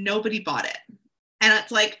Day and nobody bought it. And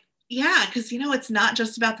it's like, yeah, because it's not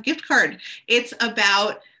just about the gift card. It's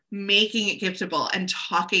about making it giftable and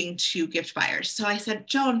talking to gift buyers. So I said,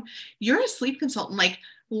 Joan, you're a sleep consultant. Like,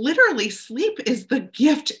 literally, sleep is the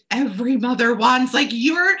gift every mother wants. Like,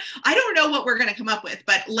 I don't know what we're going to come up with,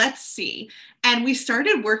 but let's see. And we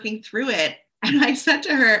started working through it. And I said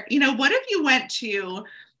to her, what if you went to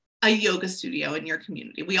a yoga studio in your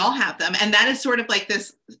community? We all have them. And that is sort of like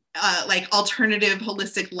this like alternative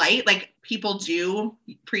holistic light, like people do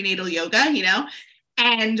prenatal yoga,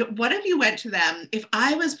 and what if you went to them? If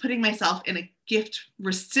I was putting myself in a gift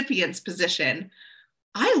recipient's position,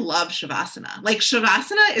 I love Shavasana. Like,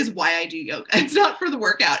 Shavasana is why I do yoga. It's not for the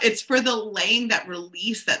workout. It's for the laying, that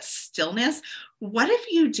release, that stillness. What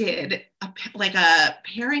if you did a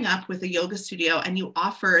pairing up with a yoga studio and you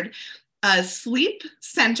offered a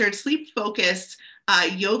sleep-centered, sleep-focused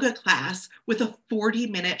yoga class with a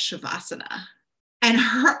 40-minute Shavasana? And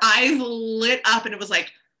her eyes lit up and it was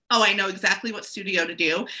like, oh, I know exactly what studio to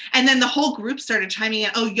do. And then the whole group started chiming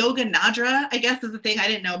in. Oh, Yoga Nidra, I guess, is the thing. I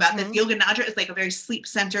didn't know about this. Yoga Nidra is like a very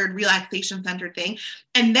sleep-centered, relaxation-centered thing.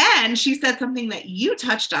 And then she said something that you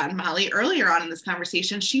touched on, Molly, earlier on in this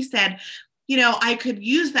conversation. She said, I could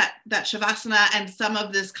use that Shavasana and some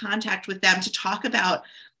of this contact with them to talk about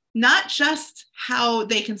not just how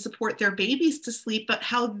they can support their babies to sleep, but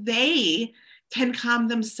how they can calm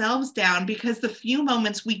themselves down, because the few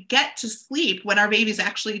moments we get to sleep when our babies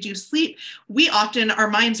actually do sleep, our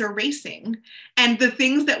minds are racing, and the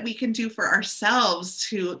things that we can do for ourselves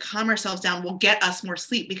to calm ourselves down will get us more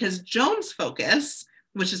sleep. Because Joan's focus,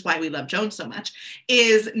 which is why we love Joan so much,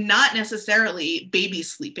 is not necessarily baby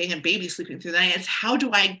sleeping through the night. It's how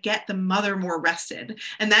do I get the mother more rested?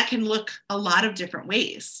 And that can look a lot of different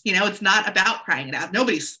ways. It's not about crying it out.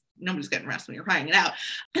 Nobody's getting rest when you're crying it out.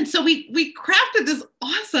 And so we crafted this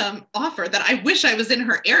awesome offer that I wish I was in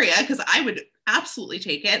her area, because I would absolutely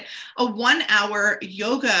take it. A 1-hour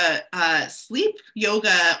yoga, sleep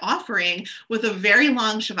yoga offering with a very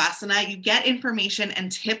long Shavasana. You get information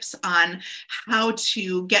and tips on how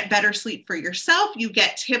to get better sleep for yourself. You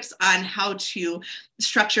get tips on how to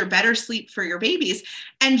structure better sleep for your babies.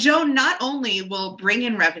 And Joan not only will bring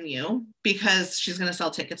in revenue because she's going to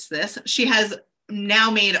sell tickets to this, she has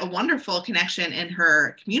now made a wonderful connection in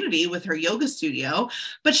her community with her yoga studio,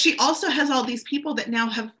 but she also has all these people that now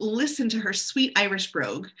have listened to her sweet Irish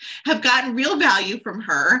brogue, have gotten real value from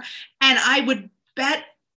her. And I would bet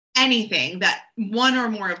anything that one or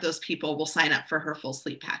more of those people will sign up for her full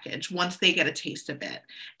sleep package once they get a taste of it.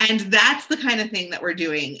 And that's the kind of thing that we're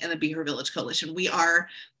doing in the Be Her Village Coalition.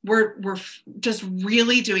 We're just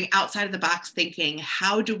really doing outside of the box thinking.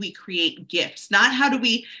 How do we create gifts? Not how do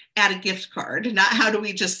we add a gift card, not how do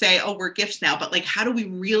we just say, oh, we're gifts now, but like, how do we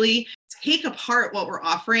really take apart what we're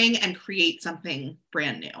offering and create something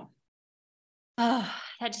brand new? Oh,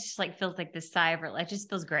 that just feels like this sigh of relief. It just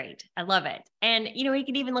feels great. I love it. And, it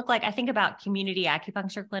could even look like, I think about community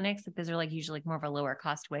acupuncture clinics, that those are usually more of a lower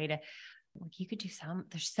cost way to, you could do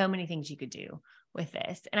there's so many things you could do with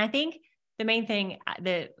this. And I think the main thing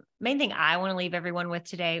I want to leave everyone with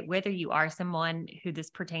today, whether you are someone who this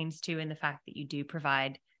pertains to, and the fact that you do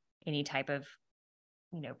provide any type of,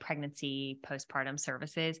 pregnancy, postpartum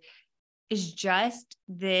services, is just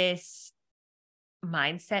this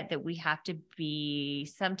mindset that we have to be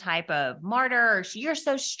some type of martyr, or you're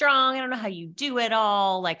so strong, I don't know how you do it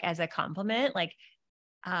all, as a compliment.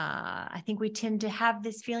 I think we tend to have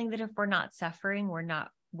this feeling that if we're not suffering, we're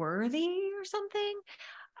not worthy or something.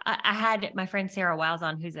 I had my friend Sarah Wiles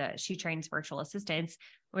on, she trains virtual assistants.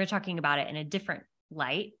 We were talking about it in a different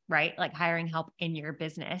light, right? Like hiring help in your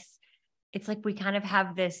business. It's like we kind of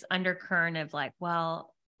have this undercurrent of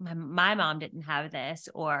well, my mom didn't have this,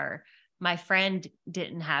 or my friend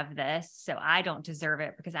didn't have this, so I don't deserve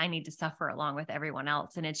it because I need to suffer along with everyone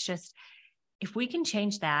else. And it's just, if we can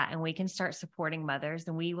change that and we can start supporting mothers,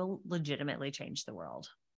 then we will legitimately change the world.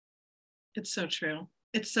 It's so true.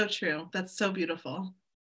 It's so true. That's so beautiful.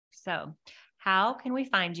 So how can we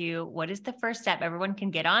find you? What is the first step? Everyone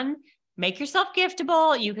can get on, make yourself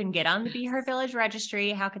giftable. You can get on the Be Her Village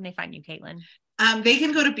registry. How can they find you, Kaitlin? They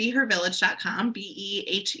can go to behervillage.com,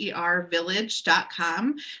 BEHER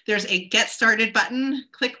village.com. There's a get started button.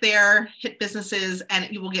 Click there, hit businesses, and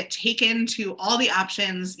you will get taken to all the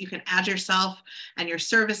options. You can add yourself and your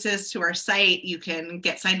services to our site. You can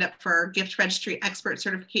get signed up for gift registry expert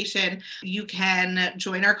certification. You can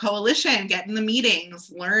join our coalition, get in the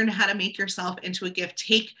meetings, learn how to make yourself into a gift,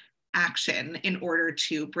 take action in order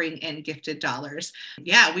to bring in gifted dollars.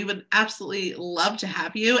 Yeah, we would absolutely love to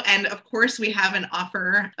have you. And of course, we have an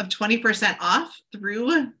offer of 20% off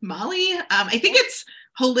through Molly. I think it's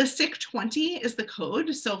Holistic20 is the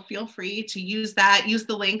code. So feel free to use that. Use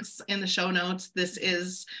the links in the show notes.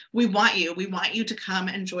 We want you to come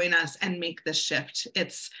and join us and make this shift.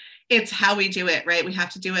 It's how we do it, right? We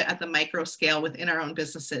have to do it at the micro scale within our own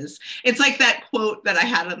businesses. It's like that quote that I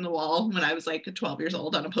had on the wall when I was like 12 years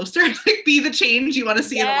old on a poster, like, be the change you want to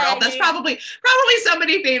see in the world. That's probably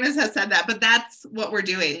somebody famous has said that, but that's what we're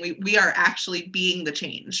doing. We are actually being the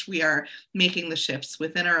change. We are making the shifts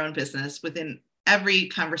within our own business, within every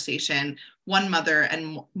conversation, one mother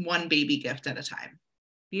and one baby gift at a time.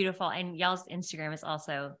 Beautiful. And y'all's Instagram is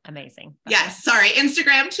also amazing. Yes. Sorry.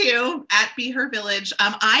 Instagram too, at Be Her Village.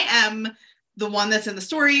 I am the one that's in the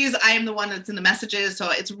stories. I am the one that's in the messages. So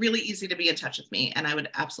it's really easy to be in touch with me. And I would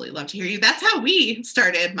absolutely love to hear you. That's how we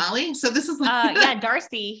started, Molly. So this is like,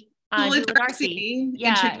 Darcy. Darcy.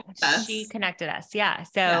 Yeah. She connected us. Yeah.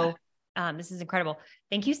 So this is incredible.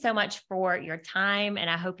 Thank you so much for your time. And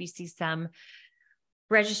I hope you see some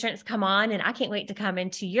registrants come on, and I can't wait to come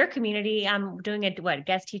into your community. I'm doing a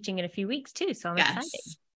guest teaching in a few weeks too. So I'm excited.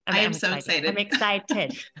 I'm so excited. I'm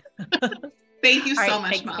excited. Thank you so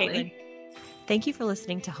much, Molly. Kaitlin. Thank you for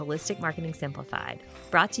listening to Holistic Marketing Simplified,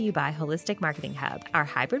 brought to you by Holistic Marketing Hub, our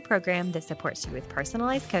hybrid program that supports you with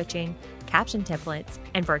personalized coaching, caption templates,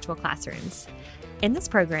 and virtual classrooms. In this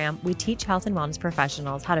program, we teach health and wellness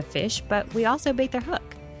professionals how to fish, but we also bait their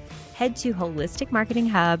hook. Head to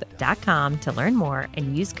holisticmarketinghub.com to learn more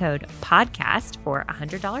and use code PODCAST for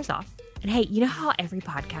 $100 off. And hey, you know how every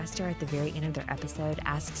podcaster at the very end of their episode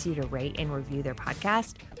asks you to rate and review their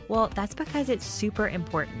podcast? Well, that's because it's super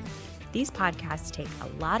important. These podcasts take a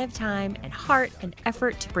lot of time and heart and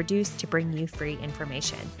effort to produce to bring you free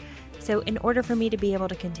information. So in order for me to be able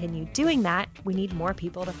to continue doing that, we need more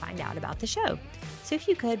people to find out about the show. So if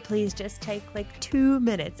you could, please just take like 2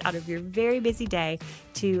 minutes out of your very busy day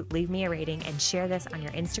to leave me a rating and share this on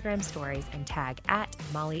your Instagram stories and tag at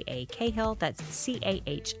Molly A. Cahill. That's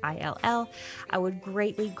Cahill. I would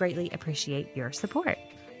greatly, greatly appreciate your support.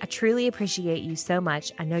 I truly appreciate you so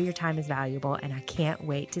much. I know your time is valuable, and I can't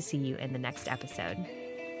wait to see you in the next episode.